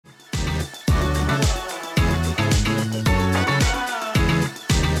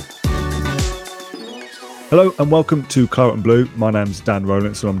Hello and welcome to Claret and Blue. My name's Dan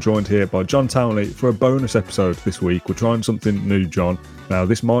Rowlands and I'm joined here by John Townley for a bonus episode this week. We're trying something new, John. Now,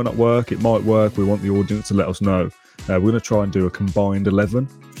 this might not work, it might work. We want the audience to let us know. We're going to try and do a combined 11.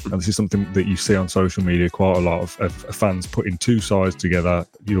 And this is something that you see on social media quite a lot of fans putting two sides together,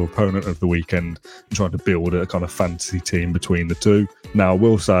 your opponent of the weekend, and trying to build a kind of fantasy team between the two. Now, I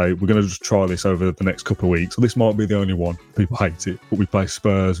will say we're going to just try this over the next couple of weeks. So this might be the only one. People hate it. But we play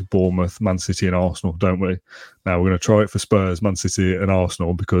Spurs, Bournemouth, Man City and Arsenal, don't we? Now, we're going to try it for Spurs, Man City and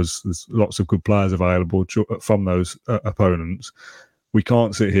Arsenal because there's lots of good players available from those opponents. We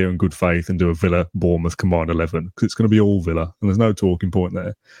can't sit here in good faith and do a Villa Bournemouth combined 11 because it's going to be all Villa and there's no talking point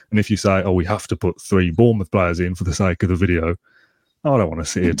there. And if you say, we have to put 3 Bournemouth players in for the sake of the video, I don't want to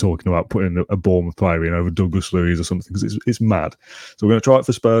sit here talking about putting a Bournemouth player in over Douglas Luiz or something because it's mad. So we're going to try it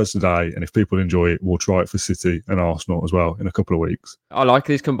for Spurs today, and if people enjoy it, we'll try it for City and Arsenal as well in a couple of weeks. I like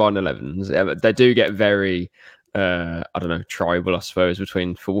these combined 11s. They do get very... tribal, I suppose,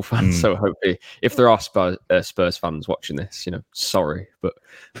 between football fans. So hopefully, if there are Spurs fans watching this, sorry, but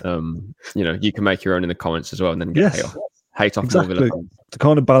you can make your own in the comments as well, and then get hate off exactly. More Villa fans. To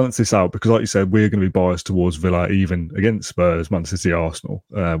kind of balance this out, because like you said, we're going to be biased towards Villa, even against Spurs, Man City, Arsenal.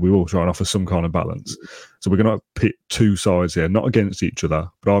 We will try and offer some kind of balance. So we're going to pit two sides here, not against each other,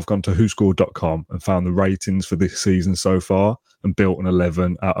 but I've gone to whoscored.com and found the ratings for this season so far and built an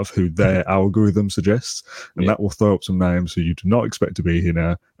 11 out of who their algorithm suggests. And that will throw up some names who you do not expect to be here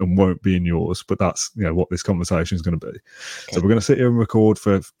now and won't be in yours. But that's what this conversation is going to be. So we're going to sit here and record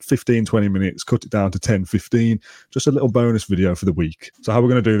for 15, 20 minutes, cut it down to 10, 15, just a little bonus video for the week. So how we're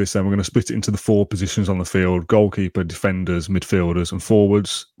going to do this then, we're going to split it into the 4 positions on the field: goalkeeper, defenders, midfielders and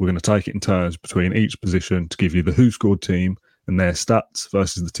forwards. We're going to take it in turns between each position to give you the Who Scored team and their stats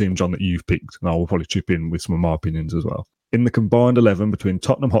versus the team, John, that you've picked. And I will probably chip in with some of my opinions as well. In the combined 11 between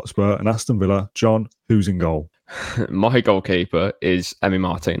Tottenham Hotspur and Aston Villa, John, who's in goal? My goalkeeper is Emi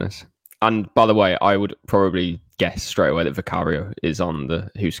Martinez. And by the way, I would probably guess straight away that Vicario is on the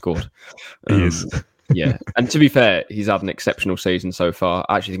Who Scored. He is. Yeah. And to be fair, he's had an exceptional season so far.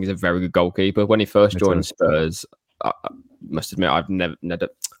 I actually think he's a very good goalkeeper. When he first joined Spurs, I must admit, I'd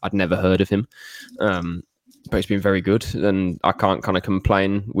never heard of him. But he's been very good. And I can't kind of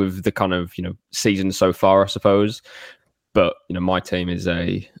complain with the kind of, season so far, I suppose. But my team is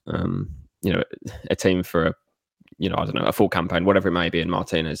a team for a full campaign, whatever it may be. And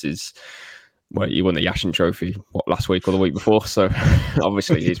Martinez is, he won the Yashin Trophy last week or the week before, so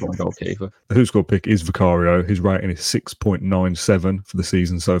obviously he's my goalkeeper. The Who Scored pick is Vicario. His rating is 6.97 for the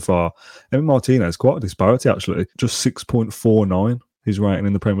season so far. Emi Martinez, quite a disparity actually, just 6.49. His rating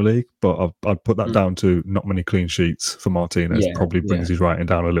in the Premier League, but I'd put that down to not many clean sheets for Martinez. Probably brings his rating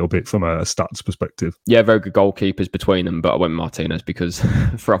down a little bit from a stats perspective. Yeah, very good goalkeepers between them, but I went Martinez because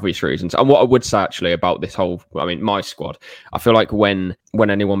for obvious reasons. And what I would say actually about this whole, my squad, I feel like when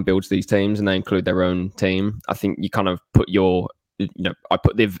anyone builds these teams and they include their own team, I think you kind of put I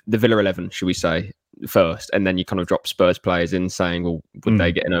put the Villa 11, should we say, first, and then you kind of drop Spurs players in saying, well, would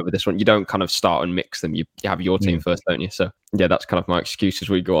they get in over this one? You don't kind of start and mix them. You have your team first, don't you? So yeah, that's kind of my excuse as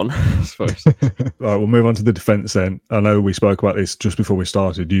we go on, I suppose. Right, we'll move on to the defence then. I know we spoke about this just before we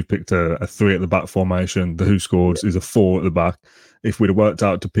started. You picked a 3 at the back formation. The Who Scored is a 4 at the back. If we'd have worked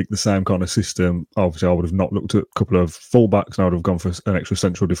out to pick the same kind of system, obviously I would have not looked at a couple of fullbacks and I would have gone for an extra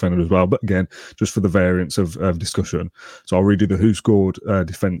central defender as well. But again, just for the variance of discussion. So I'll read you the Who Scored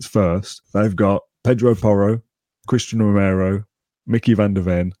defence first. They've got Pedro Porro, Christian Romero, Mickey van der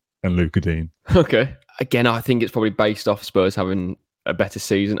Ven and Luca Dean. Okay. Again, I think it's probably based off Spurs having a better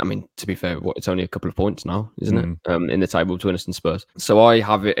season. I mean, to be fair, it's only a couple of points now, isn't it? In the table between us and Spurs. So I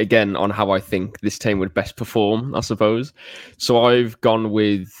have it again on how I think this team would best perform, I suppose. So I've gone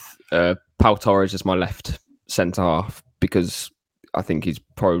with Pau Torres as my left centre half because I think he's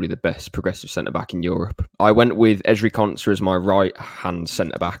probably the best progressive centre back in Europe. I went with Ezri Konsa as my right hand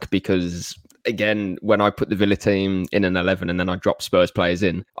centre back because, again, when I put the Villa team in an 11 and then I drop Spurs players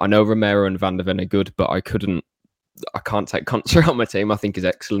in, I know Romero and Van der Ven are good, but I can't take Konsa out my team. I think he's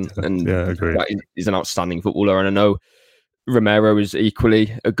excellent. And he's an outstanding footballer. And I know Romero is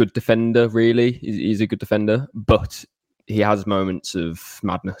equally a good defender, really. He's a good defender, but he has moments of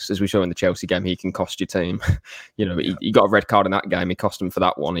madness. As we saw in the Chelsea game, he can cost your team. He got a red card in that game. He cost him for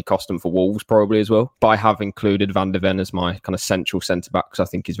that one. He cost him for Wolves probably as well. But I have included Van der Ven as my kind of central centre-back because I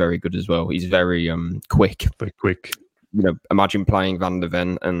think he's very good as well. He's very quick. Very quick. Imagine playing Van der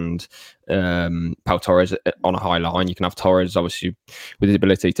Ven and Pau Torres on a high line. You can have Torres, obviously, with his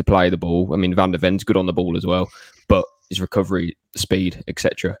ability to play the ball. I mean, Van der Ven's good on the ball as well, but his recovery, speed,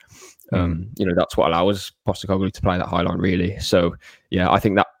 etc. That's what allows Postecoglou to play that high line, really. So, yeah, I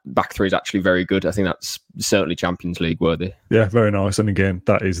think that back three is actually very good. I think that's certainly Champions League worthy. Yeah, very nice. And again,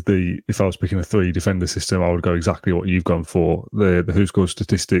 that is if I was picking a 3 defender system, I would go exactly what you've gone for. The Who Scores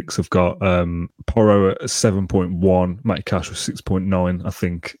statistics have got Porro at 7.1, Matty Cash was 6.9, I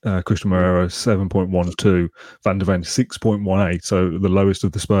think. Christian Moreira 7.12, Van de Ven 6.18, so the lowest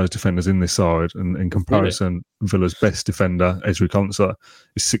of the Spurs defenders in this side. And in comparison, Villa's best defender, Ezri Konsa,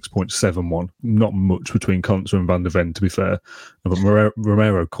 is 6.71. Not much between Konsa and Van de Ven, to be fair. But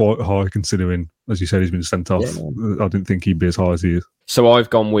Romero quite high, considering, as you said, he's been sent off. I didn't think he'd be as high as he is. So I've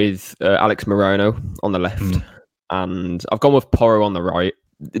gone with Alex Moreno on the left, and I've gone with Porro on the right.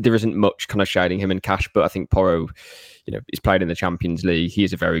 There isn't much kind of shading him and Cash, but I think Porro, he's played in the Champions League. He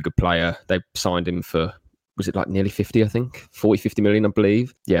is a very good player. They signed him for, was it like nearly 50, I think? 50 million, I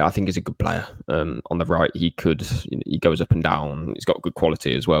believe. Yeah, I think he's a good player. On the right, he goes up and down. He's got good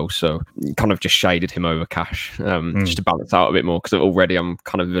quality as well. So kind of just shaded him over Cash just to balance out a bit more, because already I'm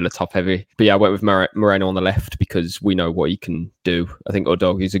kind of Villa top heavy. But yeah, I went with Moreno on the left because we know what he can do. I think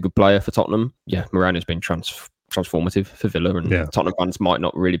Udogi's a good player for Tottenham. Yeah, Moreno's been transformative for Villa, and Tottenham fans might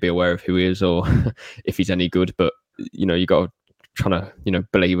not really be aware of who he is or if he's any good, but you got to trying to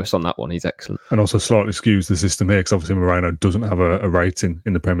believe us on that one. He's excellent, and also slightly skews the system here because obviously Moreno doesn't have a rating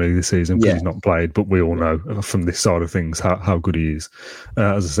in the Premier League this season because he's not played, but we all know from this side of things how good he is.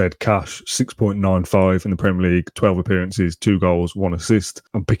 As I said, Cash 6.95 in the Premier League, 12 appearances, 2 goals, 1 assist.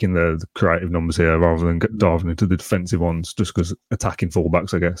 I'm picking the creative numbers here rather than diving into the defensive ones, just because attacking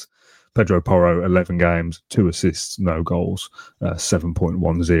fullbacks, I guess. Pedro Porro, 11 games, 2 assists, no goals,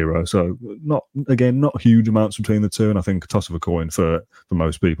 7.10. So not huge amounts between the two. And I think a toss of a coin for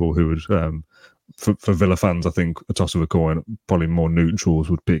most people who would, for Villa fans, I think a toss of a coin, probably more neutrals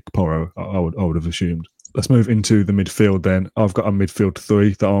would pick Porro, I would have assumed. Let's move into the midfield then. I've got a midfield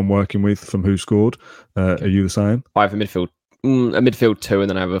 3 that I'm working with from Who Scored. Are you the same? I have a midfield 2, and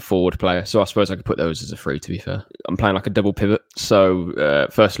then I have a forward player. So I suppose I could put those as a 3, to be fair. I'm playing like a double pivot. So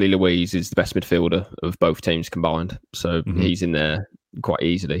firstly, Luiz is the best midfielder of both teams combined. So he's in there quite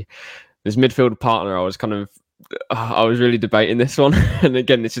easily. This midfield partner, I was really debating this one. And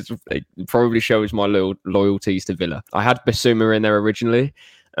again, it probably shows my loyalties to Villa. I had Bissouma in there originally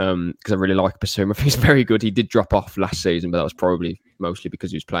because I really like Bissouma. He's very good. He did drop off last season, but that was probably mostly because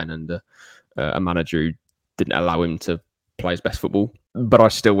he was playing under a manager who didn't allow him to play his best football, but I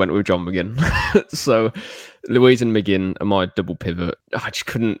still went with John McGinn. So Luiz and McGinn are my double pivot. I just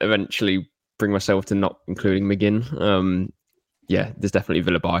couldn't eventually bring myself to not including McGinn. There's definitely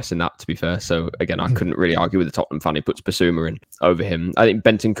Villa bias in that, to be fair. So again, I couldn't really argue with the Tottenham fan who puts Bissouma in over him. I think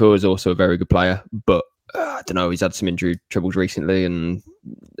Bentancur is also a very good player, but I don't know, he's had some injury troubles recently, and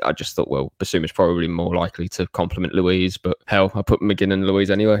I just thought, well, Bissouma's probably more likely to complement Luiz, but hell, I put McGinn and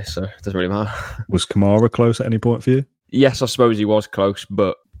Luiz anyway, so it doesn't really matter. Was Kamara close at any point for you? Yes, I suppose he was close,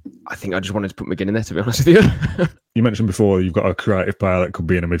 but I think I just wanted to put McGinn in there, to be honest with you. You mentioned before you've got a creative player that could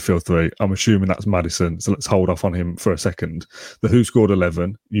be in a midfield 3. I'm assuming that's Maddison, so let's hold off on him for a second. The Who Scored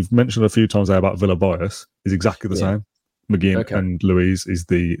 11, you've mentioned a few times there about Villa bias, is exactly the same. McGinn and Luiz is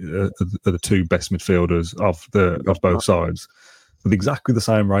the 2 best midfielders of both sides, with exactly the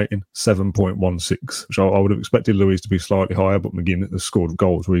same rating, 7.16, which I would have expected Luiz to be slightly higher, but McGinn has scored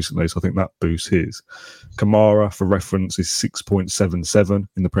goals recently, so I think that boosts his. Kamara, for reference, is 6.77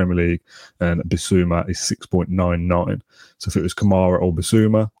 in the Premier League, and Bissouma is 6.99. So if it was Kamara or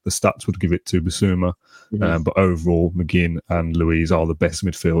Bissouma, the stats would give it to Bissouma, but overall, McGinn and Luiz are the best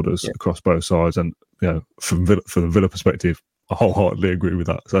midfielders across both sides, and from the Villa perspective, I wholeheartedly agree with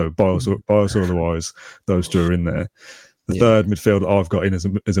that. So bias or otherwise, those 2 are in there. The third midfielder I've got in as a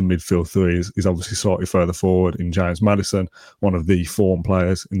midfield 3 is obviously slightly further forward in James Maddison, one of the form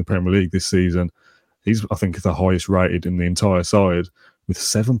players in the Premier League this season. He's, I think, the highest rated in the entire side with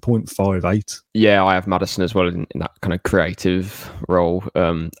 7.58. Yeah, I have Maddison as well in that kind of creative role.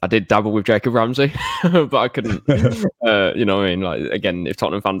 I did dabble with Jacob Ramsey, but I couldn't. You know what I mean? Like, again, if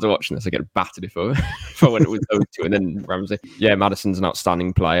Tottenham fans are watching this, I get battered if I went with those 2 and then Ramsey. Yeah, Maddison's an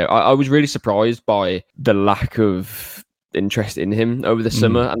outstanding player. I was really surprised by the lack of interest in him over the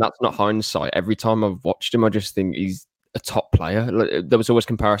summer, and that's not hindsight. Every time I've watched him, I just think he's a top player. There was always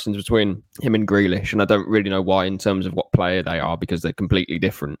comparisons between him and Grealish, and I don't really know why in terms of what player they are, because they're completely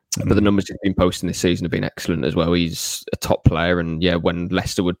different. But the numbers he's been posting this season have been excellent as well. He's a top player, and when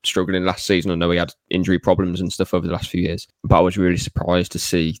Leicester were struggling last season, I know he had injury problems and stuff over the last few years, but I was really surprised to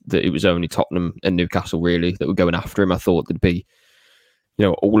see that it was only Tottenham and Newcastle really that were going after him. I thought there'd be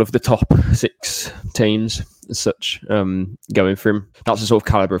all of the top 6 teams as such going for him. That's the sort of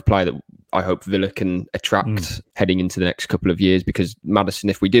calibre of player that I hope Villa can attract heading into the next couple of years, because Maddison,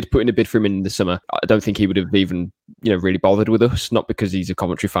 if we did put in a bid for him in the summer, I don't think he would have even really bothered with us, not because he's a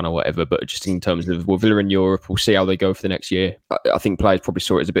Coventry fan or whatever, but just in terms of, well, Villa in Europe, we'll see how they go for the next year. I think players probably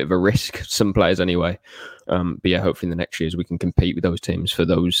saw it as a bit of a risk, some players anyway. But yeah, hopefully in the next years we can compete with those teams for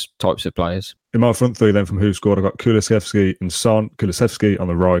those types of players. In my front three then from Who Scored, I've got Kulusevski and Son. Kulusevski on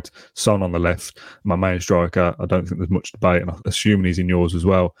the right, Son on the left. My main striker, I don't think there's much debate, and I'm assuming he's in yours as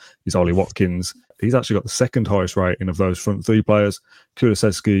well, is Ollie Watkins. He's actually got the second highest rating of those front three players.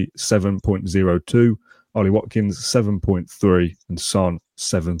 Kulusevski 7.02, Ollie Watkins 7.3, and Son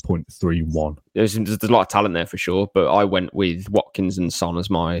 7.31. There's a lot of talent there for sure, but I went with Watkins and Son as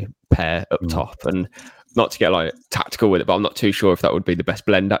my pair up top, and not to get like tactical with it, but I'm not too sure if that would be the best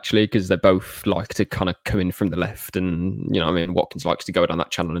blend actually, because they both like to kind of come in from the left, and Watkins likes to go down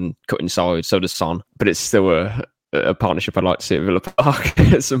that channel and cut inside, so does Son, but it's still a partnership I'd like to see at Villa Park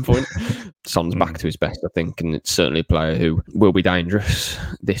at some point. Son's back to his best, I think, and it's certainly a player who will be dangerous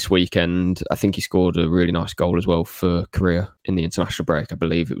this weekend. I think he scored a really nice goal as well for Korea in the international break. I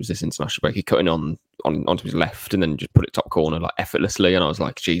believe it was this international break. He cut in onto his left and then just put it top corner like effortlessly, and I was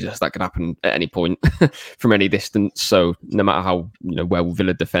like, Jesus, that could happen at any point from any distance. So no matter how well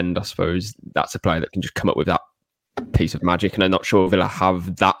Villa defend, I suppose that's a player that can just come up with that piece of magic, and I'm not sure Villa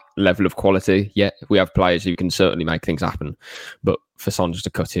have that level of quality yet. We have players who can certainly make things happen, but for Son just to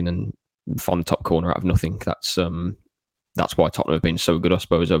cut in and find the top corner out of nothing, that's why Tottenham have been so good, I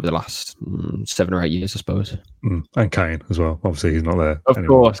suppose, over the last 7 or 8 years, I suppose. And Kane as well. Obviously, he's not there. Of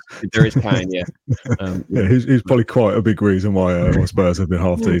course, there is Kane, yeah. He's probably quite a big reason why Spurs have been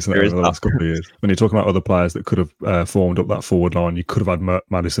half decent over the last couple of years. When you're talking about other players that could have formed up that forward line, you could have had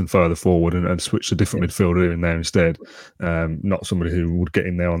Maddison further forward and switched a different midfielder in there instead. Not somebody who would get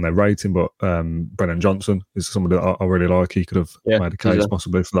in there on their rating, but Brennan Johnson is somebody that I really like. He could have made a case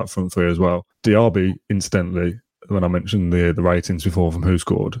possibly for that front three as well. Diaby, incidentally, when I mentioned the ratings before from Who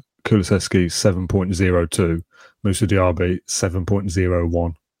Scored, Kulusevski 7.02, Moussa Diaby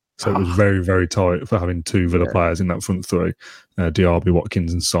 7.01. So it was very, very tight for having two Villa players in that front three. Diaby,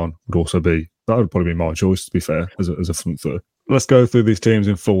 Watkins and Son that would probably be my choice, to be fair, as a front three. Let's go through these teams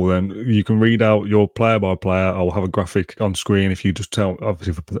in full then. You can read out your player by player. I'll have a graphic on screen if you just tell,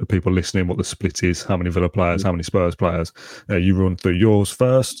 obviously for people listening, what the split is, how many Villa players, how many Spurs players. You run through yours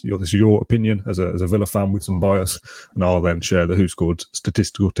first. This is your opinion as a Villa fan with some bias, and I'll then share the Who Scored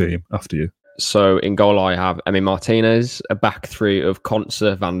statistical team after you. So in goal I have Emi Martinez, a back three of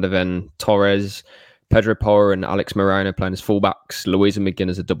Konsa, Van de Ven, Torres, Pedro Porro and Alex Moreno playing as fullbacks, Louisa McGinn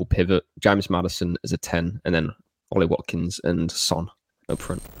as a double pivot, James Maddison as a 10, and then Ollie Watkins and Son up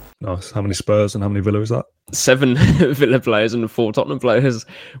front. Nice. How many Spurs and how many Villa is that? 7 Villa players and 4 Tottenham players,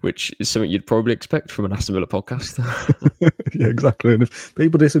 which is something you'd probably expect from an Aston Villa podcast. Yeah, exactly. And if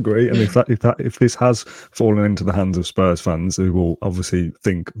people disagree, and if this has fallen into the hands of Spurs fans who will obviously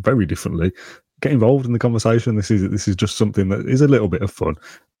think very differently, get involved in the conversation. This is just something that is a little bit of fun.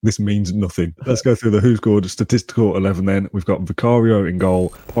 This means nothing. Let's go through the Who Scored statistical 11 then. We've got Vicario in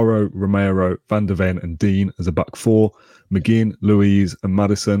goal, Porro, Romero, Van de Ven and Dean as a back 4, McGinn, Louise and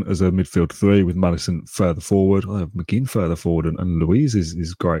Maddison as a midfield 3 with Maddison further forward. I have McGinn further forward and Louise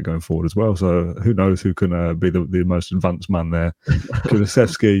is great going forward as well. So who knows who can be the most advanced man there.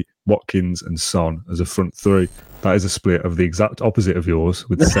 Kulusevski, Watkins and Son as a front 3. That is a split of the exact opposite of yours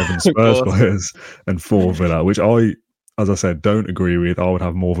with 7 Spurs players and 4 Villa, which I, as I said, don't agree with. I would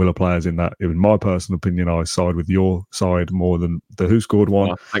have more Villa players in that. In my personal opinion, I side with your side more than the Who Scored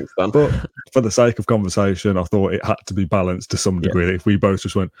one. Oh, thanks, Dan. But for the sake of conversation, I thought it had to be balanced to some degree. If we both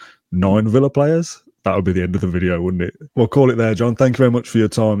just went 9 Villa players, that would be the end of the video, wouldn't it? We'll call it there, John. Thank you very much for your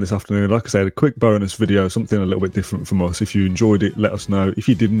time this afternoon. Like I said, a quick bonus video, something a little bit different from us. If you enjoyed it, let us know. If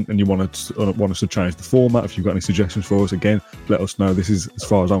you didn't and you want us to change the format, if you've got any suggestions for us, again, let us know. This is, as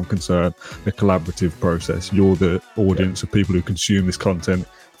far as I'm concerned, a collaborative process. You're the audience of people who consume this content.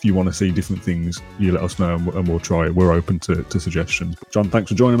 If you want to see different things, you let us know and we'll try it. We're open to suggestions. John,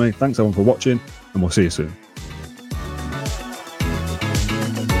 thanks for joining me. Thanks everyone for watching, and we'll see you soon.